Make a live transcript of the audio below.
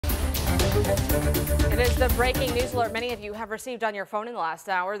It is the breaking news alert many of you have received on your phone in the last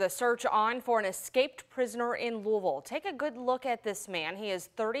hour. The search on for an escaped prisoner in Louisville. Take a good look at this man. He is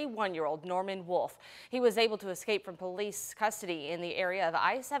 31-year-old Norman Wolf. He was able to escape from police custody in the area of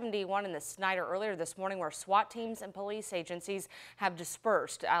I-71 in the Snyder earlier this morning, where SWAT teams and police agencies have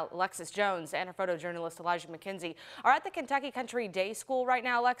dispersed. Alexis Jones and our photojournalist Elijah McKenzie are at the Kentucky Country Day School right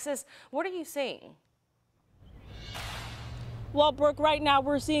now. Alexis, what are you seeing? Well, Brooke, right now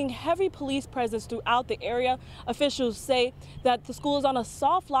we're seeing heavy police presence throughout the area. Officials say that the school is on a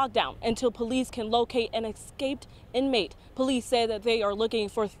soft lockdown until police can locate an escaped inmate. Police say that they are looking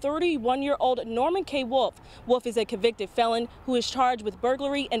for 31-year-old Norman K. Wolf. Wolf is a convicted felon who is charged with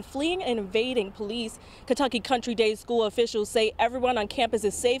burglary and fleeing and evading police. Kentucky Country Day School officials say everyone on campus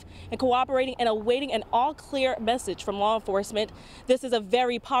is safe and cooperating and awaiting an all-clear message from law enforcement. This is a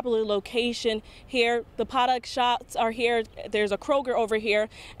very popular location here. The product shops are here. There's a Kroger over here,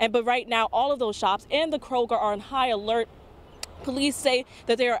 but right now all of those shops and the Kroger are on high alert. Police say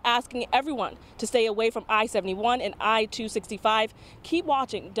that they are asking everyone to stay away from I-71 and I-265. Keep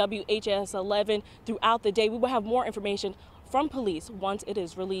watching WHAS11 throughout the day. We will have more information from police once it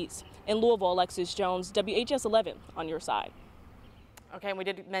is released. In Louisville, Alexis Jones, WHAS11 on your side. Okay, and we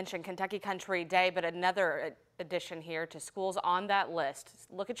did mention Kentucky Country Day, but another addition here to schools on that list.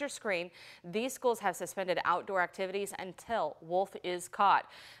 Look at your screen. These schools have suspended outdoor activities until Wolf is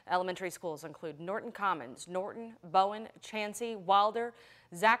caught. Elementary schools include Norton Commons, Norton, Bowen, Chansey, Wilder,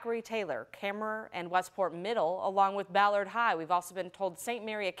 Zachary Taylor, Cameron, and Westport Middle, along with Ballard High. We've also been told St.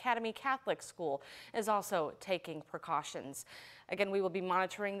 Mary Academy Catholic School is also taking precautions. Again, we will be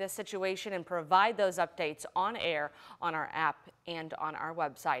monitoring this situation and provide those updates on air on our app and on our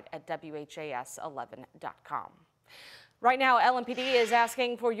website at WHAS11.com. Right now, LMPD is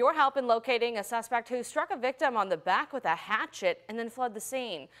asking for your help in locating a suspect who struck a victim on the back with a hatchet and then fled the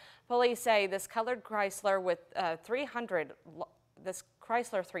scene. Police say this colored Chrysler with 300,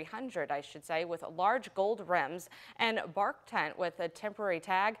 I should say, with large gold rims and bark tent with a temporary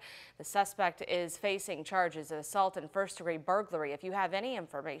tag. The suspect is facing charges of assault and first-degree burglary. If you have any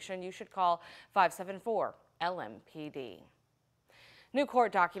information, you should call 574 LMPD. New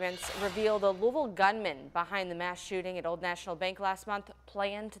court documents reveal the Louisville gunman behind the mass shooting at Old National Bank last month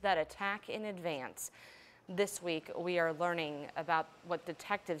planned that attack in advance. This week, we are learning about what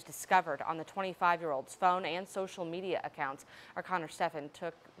detectives discovered on the 25-year-old's phone and social media accounts. Our Connor Steffen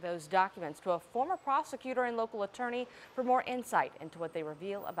took those documents to a former prosecutor and local attorney for more insight into what they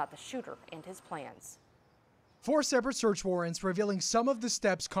reveal about the shooter and his plans. 4 separate search warrants revealing some of the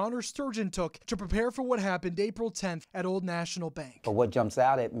steps Connor Sturgeon took to prepare for what happened April 10th at Old National Bank. But what jumps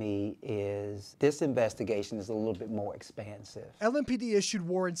out at me is this investigation is a little bit more expansive. LMPD issued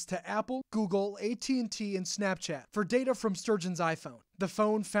warrants to Apple, Google, AT&T, and Snapchat for data from Sturgeon's iPhone. The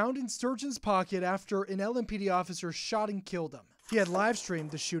phone found in Sturgeon's pocket after an LMPD officer shot and killed him. He had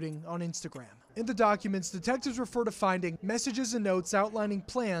live-streamed the shooting on Instagram. In the documents, detectives refer to finding messages and notes outlining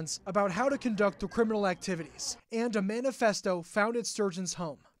plans about how to conduct the criminal activities, and a manifesto found at Sturgeon's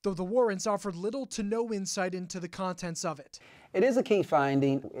home, though the warrants offered little to no insight into the contents of it. It is a key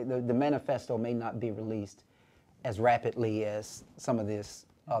finding. The manifesto may not be released as rapidly as some of this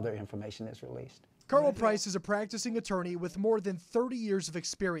other information is released. Carl Price is a practicing attorney with more than 30 years of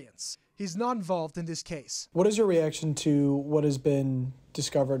experience. He's not involved in this case. What is your reaction to what has been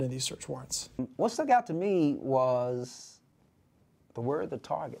discovered in these search warrants? What stuck out to me was the word the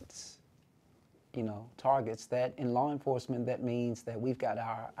targets. You know, targets that in law enforcement, that means that we've got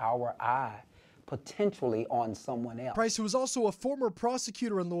our eye potentially on someone else. Price, who is also a former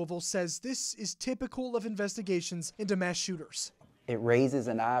prosecutor in Louisville, says this is typical of investigations into mass shooters. It raises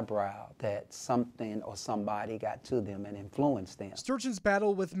an eyebrow that something or somebody got to them and influenced them. Sturgeon's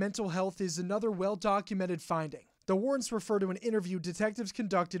battle with mental health is another well-documented finding. The warrants refer to an interview detectives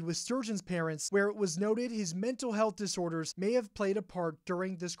conducted with Sturgeon's parents where it was noted his mental health disorders may have played a part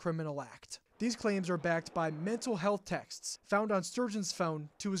during this criminal act. These claims are backed by mental health texts found on Sturgeon's phone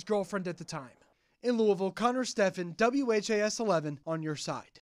to his girlfriend at the time. In Louisville, Connor Steffen, WHAS11 on your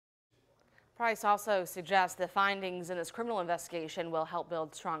side. Price also suggests the findings in this criminal investigation will help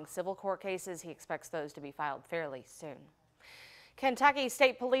build strong civil court cases. He expects those to be filed fairly soon. Kentucky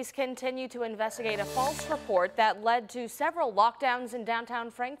State Police continue to investigate a false report that led to several lockdowns in downtown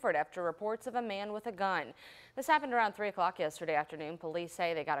Frankfort after reports of a man with a gun. This happened around 3 o'clock yesterday afternoon. Police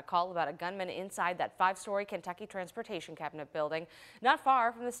say they got a call about a gunman inside that 5-story Kentucky Transportation Cabinet building not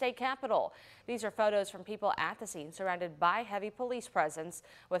far from the state capitol. These are photos from people at the scene surrounded by heavy police presence.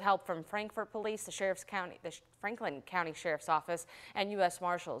 With help from Frankfort Police, the Franklin County Sheriff's Office, and U.S.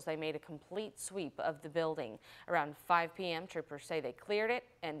 Marshals, they made a complete sweep of the building. Around 5 p.m., troopers say they cleared it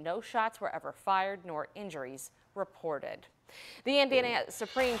and no shots were ever fired nor injuries reported. The Indiana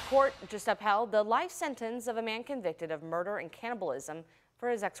Supreme Court just upheld the life sentence of a man convicted of murder and cannibalism for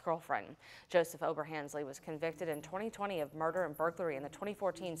his ex-girlfriend. Joseph Oberhansley was convicted in 2020 of murder and burglary in the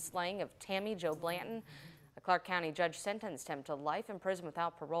 2014 slaying of Tammy Jo Blanton. A Clark County judge sentenced him to life in prison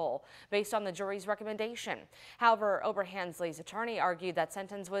without parole based on the jury's recommendation. However, Oberhansley's attorney argued that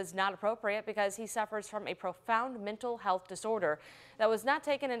sentence was not appropriate because he suffers from a profound mental health disorder that was not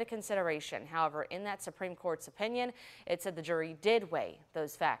taken into consideration. However, in that Supreme Court's opinion, it said the jury did weigh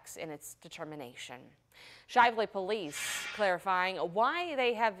those facts in its determination. Shively Police clarifying why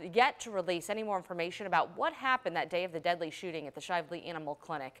they have yet to release any more information about what happened that day of the deadly shooting at the Shively Animal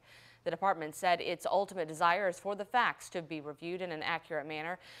Clinic. The department said its ultimate desire is for the facts to be reviewed in an accurate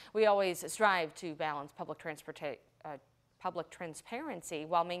manner. We always strive to balance public transparency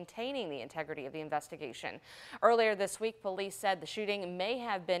while maintaining the integrity of the investigation. Earlier this week, police said the shooting may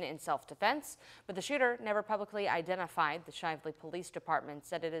have been in self-defense, but the shooter never publicly identified. The Shively Police Department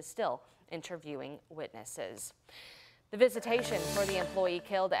said it is still interviewing witnesses. The visitation for the employee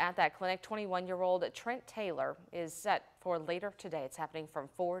killed at that clinic, 21-year-old Trent Taylor, is set for later today. It's happening from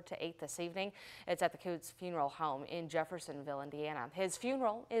 4 to 8 this evening. It's at the Coots Funeral Home in Jeffersonville, Indiana. His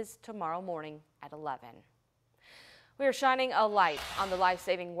funeral is tomorrow morning at 11. We are shining a light on the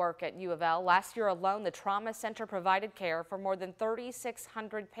life-saving work at U of L. Last year alone, the Trauma Center provided care for more than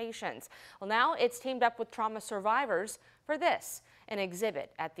 3,600 patients. Well, now it's teamed up with trauma survivors for this, an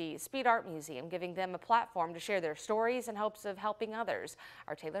exhibit at the Speed Art Museum, giving them a platform to share their stories in hopes of helping others.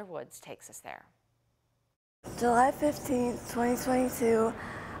 Our Taylor Woods takes us there. July 15th, 2022,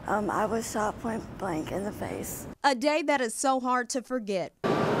 I was shot point blank in the face. A day that is so hard to forget.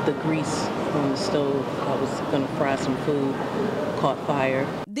 The grease on the stove, I was going to fry some food, caught fire.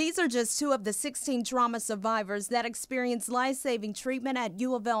 These are just two of the 16 trauma survivors that experienced life-saving treatment at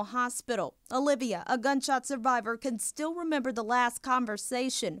U of L Hospital. Olivia, a gunshot survivor, can still remember the last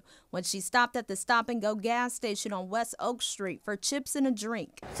conversation when she stopped at the stop-and-go gas station on West Oak Street for chips and a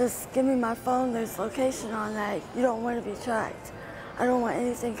drink. Just give me my phone, there's location on that. You don't want to be tracked. I don't want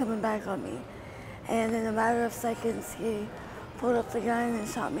anything coming back on me. And in a matter of seconds, he pulled up the gun and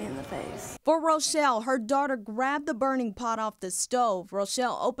shot me in the face. For Rochelle, her daughter grabbed the burning pot off the stove.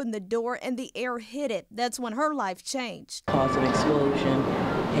 Rochelle opened the door and the air hit it. That's when her life changed. Caused an explosion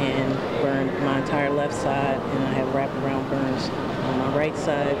and burned my entire left side, and I have wraparound burns on my right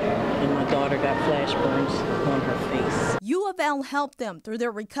side, and my daughter got flash burns on her face. U of L helped them through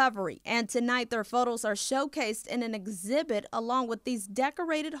their recovery, and tonight their photos are showcased in an exhibit along with these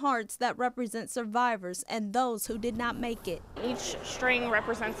decorated hearts that represent survivors and those who did not make it. Each string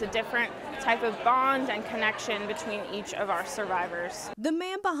represents a different type of bond and connection between each of our survivors. The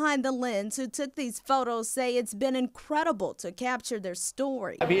man behind the lens who took these photos say it's been incredible to capture their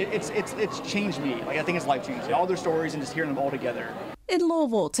story. I mean, it's changed me. Like, I think it's life-changing. All their stories and just hearing them all together. In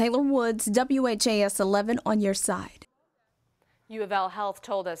Louisville, Taylor Woods, WHAS11 on your side. U of L Health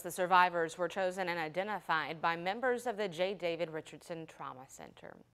told us the survivors were chosen and identified by members of the J. David Richardson Trauma Center.